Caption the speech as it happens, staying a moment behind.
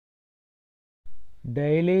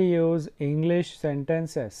Daily use English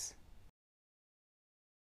sentences.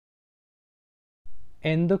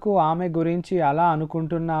 ఎందుకు ఆమె గురించి అలా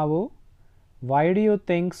అనుకుంటున్నావు? Why do you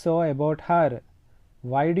think so about her?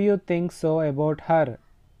 Why do you think so about her?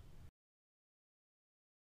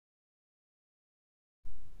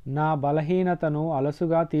 నా బలహీనతను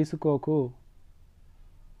అలసుగా తీసుకోకు.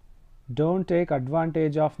 Don't take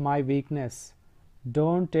advantage of my weakness.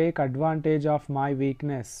 Don't take advantage of my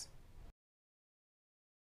weakness.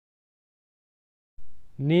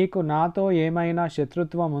 నీకు నాతో ఏమైనా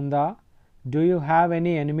శత్రుత్వం ఉందా? Do you have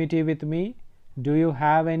any enmity with me? Do you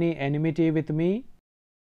have any enmity with me?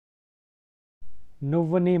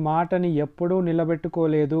 నువ్వు నీ మాటని ఎప్పుడూ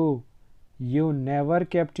నిలబెట్టుకోలేదు. You never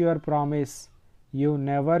kept your promise. You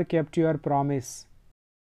never kept your promise.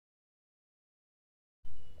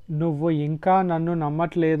 నువ్వు ఇంకా నన్ను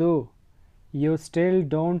నమ్మట్లేదు. You still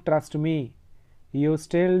don't trust me. You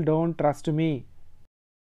still don't trust me.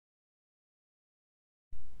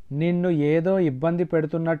 నిన్ను ఏదో ఇబ్బంది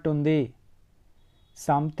పెడుతున్నట్టుంది.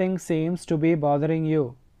 Something seems to be bothering you.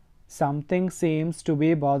 Something seems to be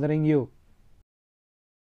bothering you.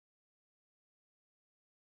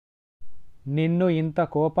 నిన్ను ఇంత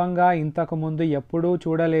కోపంగా ఇంతకు ముందు ఎప్పుడూ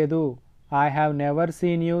చూడలేదు. I have never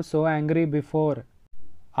seen you so angry before.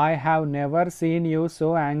 I have never seen you so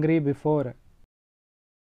angry before.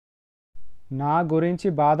 నా గురించి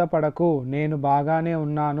బాధపడకు, నేను బాగానే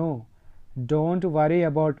ఉన్నాను. Don't worry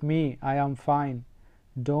about me, I am fine.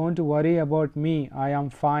 Don't worry about me, I am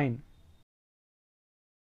fine.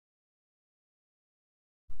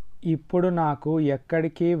 ఇప్పుడు నాకు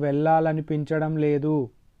ఎక్కడికి వెళ్ళాలనిపించడం లేదు.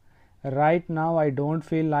 Right now I don't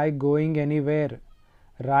feel like going anywhere.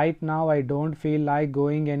 Right now I don't feel like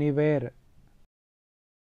going anywhere.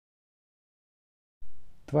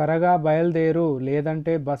 త్వరగా బయలుదేరు,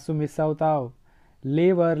 లేదంటే బస్సు మిస్ అవుతావు.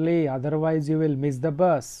 Leave early, otherwise you will miss the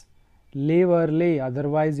bus. Leave early,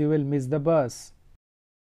 otherwise you will miss the bus.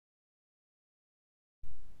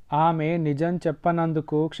 ఆమె నిజం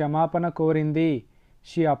చెప్పనందుకు క్షమాపణ కోరింది.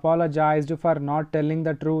 She apologized for not telling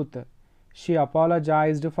the truth. She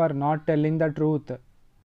apologized for not telling the truth.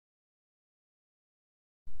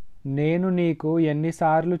 నేను నీకు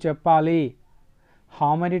ఎన్నిసార్లు చెప్పాలి?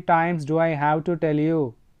 How many times do I have to tell you?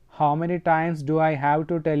 How many times do I have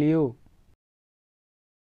to tell you?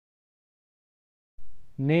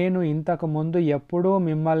 నేను ఇంతకు ముందు ఎప్పుడూ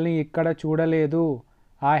మిమ్మల్ని ఇక్కడ చూడలేదు.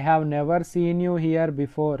 I have never seen you here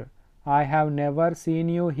before. I have never seen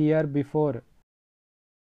you here before.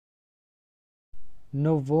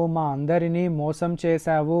 నువ్వు మా అందరినీ మోసం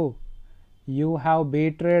చేశావు. You have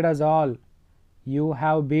betrayed us all. You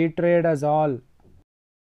have betrayed us all.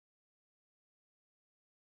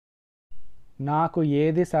 నాకు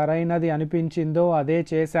ఏది సరైనది అనిపించిందో అదే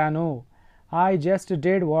చేశాను. I just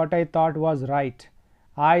did what I thought was right.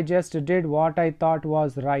 I just did what I thought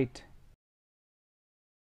was right.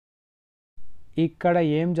 ఇక్కడ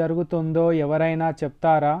ఏం జరుగుతుందో ఎవరైనా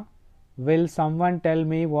చెప్తారా? Will someone tell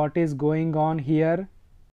me what is going on here?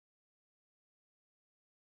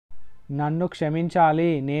 నన్ను క్షమించాలి,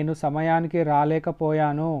 నేను సమయానికి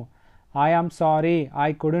రాలేకపోయాను. I am sorry,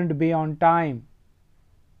 I couldn't be on time.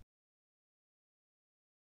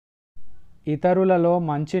 ఇతరులలో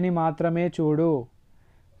మంచిని మాత్రమే చూడు.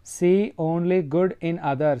 See only good in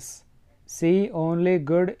others. See only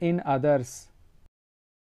good in others.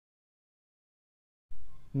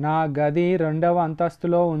 నా గది 2వ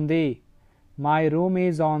అంతస్తులో ఉంది. My room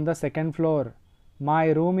is on the 2nd floor. My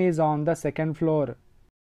room is on the 2nd floor.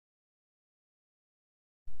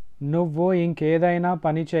 నువ్వు ఇంకేదైనా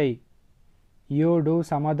పని చెయ్యి. You do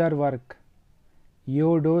some other work. You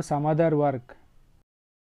do some other work.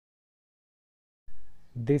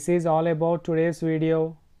 This is all about today's video.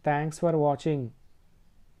 Thanks for watching.